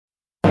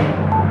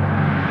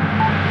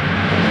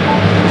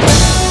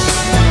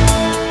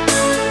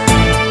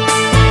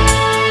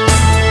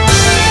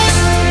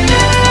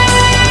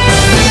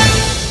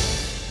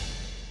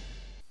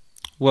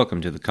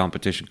Welcome to the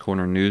Competition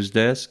Corner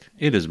Newsdesk.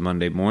 It is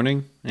Monday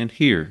morning, and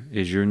here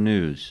is your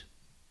news.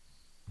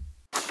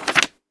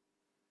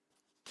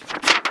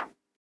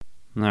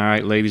 All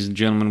right, ladies and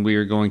gentlemen, we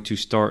are going to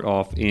start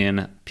off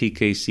in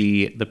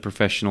PKC, the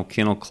Professional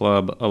Kennel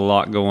Club. A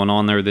lot going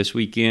on there this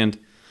weekend,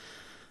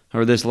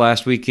 or this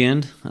last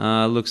weekend.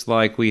 Looks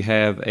like we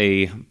have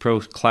a Pro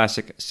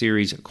Classic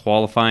Series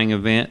qualifying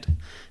event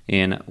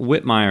in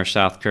Whitmire,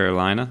 South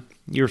Carolina.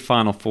 Your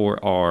final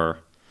four are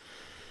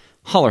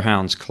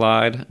Hollerhounds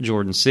Clyde,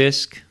 Jordan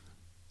Sisk,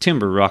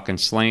 Timber Rockin'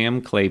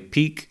 Slam, Clay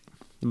Peak,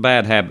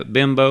 Bad Habit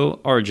Bimbo,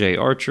 RJ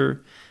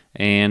Archer,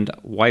 and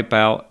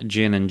Wipeout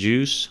Gin and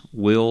Juice,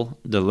 Will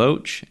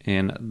DeLoach,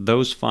 and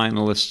those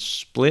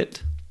finalists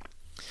split.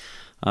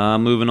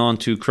 Moving on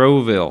to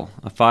Crowville,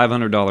 a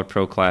 $500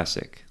 Pro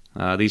Classic.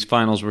 These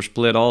finals were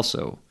split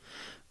also.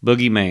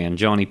 Boogeyman,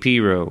 Johnny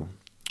Piro,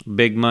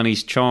 Big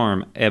Money's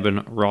Charm,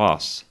 Eben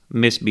Ross,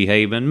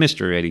 Misbehavin',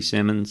 Mr. Eddie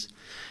Simmons,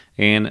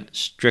 and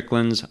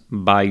Strickland's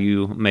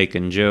Bayou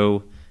Macon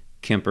Joe,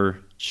 Kemper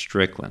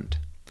Strickland.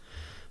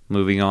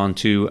 Moving on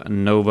to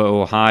Nova,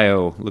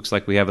 Ohio. Looks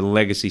like we have a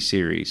Legacy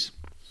Series.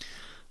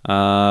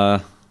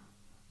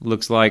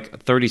 Looks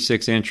like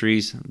 36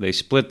 entries. They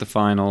split the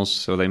finals,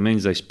 so that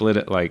means they split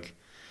it like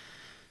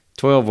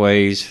 12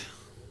 ways.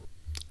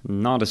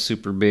 Not a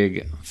super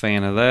big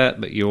fan of that,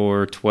 but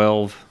your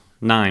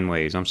 9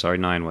 ways.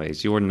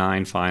 Your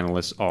 9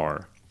 finalists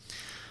are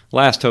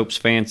Last Hope's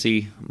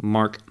Fancy,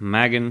 Mark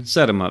Magan,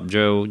 Set 'em Up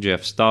Joe,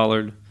 Jeff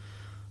Stollard,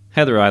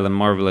 Heather Island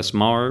Marvelous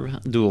Marv,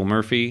 Dual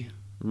Murphy,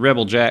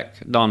 Rebel Jack,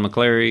 Don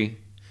McClary,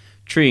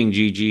 Treeing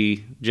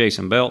GG,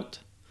 Jason Belt,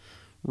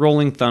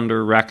 Rolling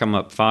Thunder, Rack 'em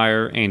Up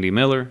Fire, Andy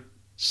Miller,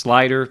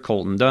 Slider,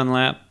 Colton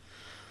Dunlap,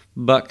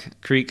 Buck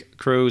Creek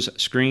Crows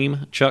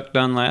Scream, Chuck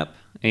Dunlap,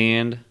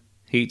 and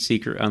Heat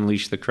Seeker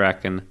Unleash the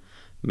Kraken,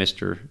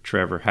 Mr.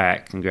 Trevor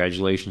Hack.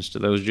 Congratulations to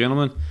those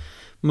gentlemen.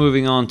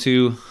 Moving on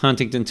to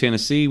Huntington,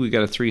 Tennessee, we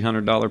got a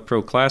 $300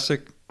 Pro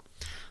Classic.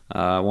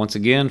 Once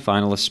again,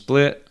 finalists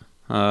split.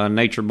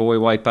 Nature Boy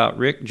Wipeout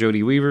Rick,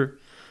 Jody Weaver,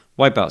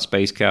 Wipeout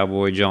Space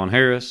Cowboy John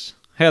Harris,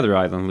 Heather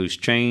Island Loose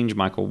Change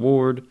Michael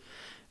Ward,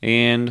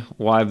 and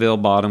Yville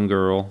Bottom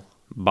Girl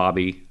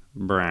Bobby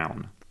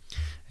Brown.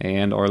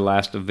 And our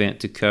last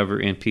event to cover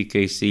in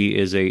PKC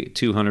is a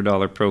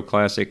 $200 Pro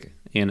Classic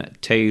in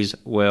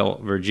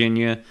Tazewell,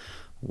 Virginia.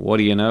 What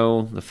do you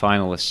know? The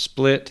finalists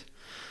split.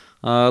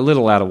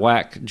 Little Out of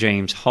Whack,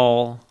 James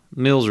Hall,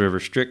 Mills River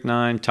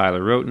Strychnine,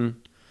 Tyler Roten,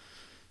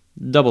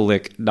 Double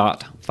Lick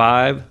Dot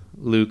 5,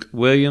 Luke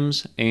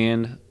Williams,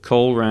 and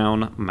Cole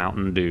Round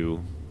Mountain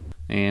Dew.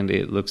 And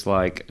it looks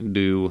like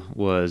Dew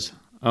was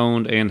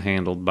owned and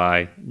handled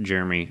by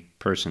Jeremy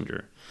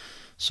Persinger.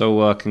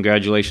 So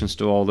congratulations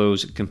to all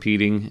those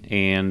competing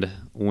and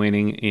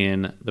winning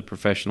in the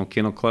Professional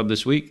Kennel Club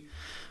this week.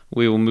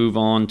 We will move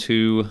on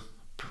to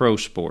Pro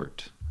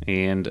Sport,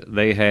 and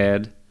they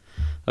had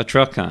a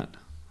truck hunt.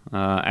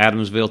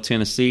 Adamsville,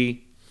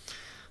 Tennessee,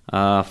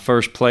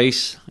 first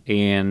place,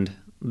 and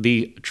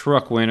the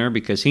truck winner,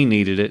 because he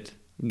needed it,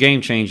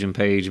 game-changing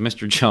page,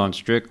 Mr. John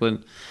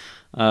Strickland.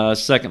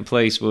 Second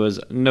place was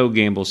No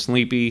Gamble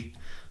Sleepy,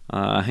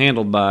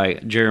 handled by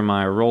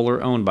Jeremiah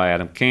Roller, owned by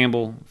Adam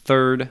Campbell.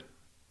 Third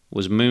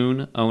was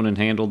Moon, owned and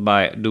handled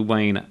by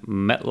Dwayne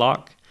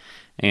Metlock.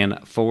 And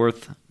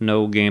fourth,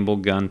 No Gamble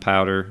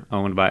Gunpowder,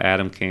 owned by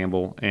Adam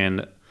Campbell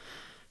and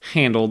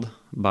handled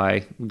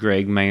by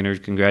Greg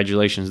Maynard.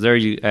 Congratulations there.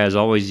 As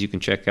always, you can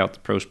check out the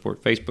Pro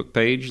Sport Facebook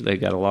page. They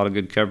got a lot of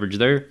good coverage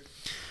there.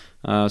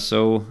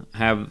 So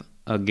have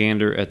a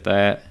gander at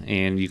that,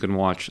 and you can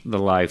watch the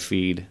live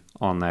feed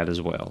on that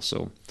as well.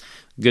 So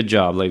good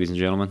job, ladies and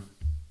gentlemen.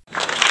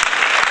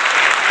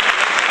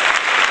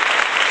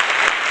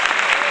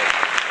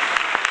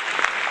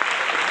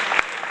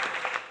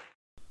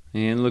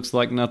 And looks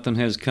like nothing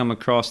has come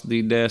across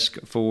the desk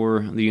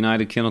for the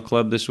United Kennel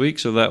Club this week,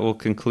 so that will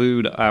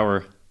conclude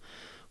our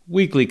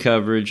weekly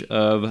coverage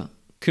of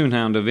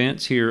Coonhound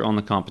events here on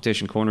the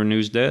Competition Corner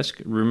News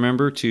Desk.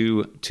 Remember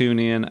to tune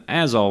in,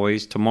 as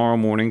always, tomorrow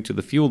morning to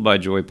the Fueled by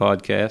Joy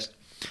podcast,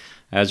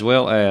 as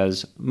well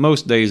as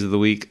most days of the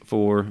week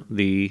for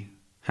the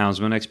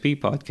Houndsman XP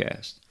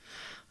podcast.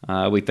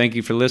 We thank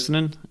you for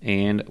listening,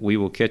 and we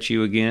will catch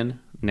you again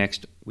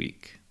next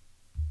week.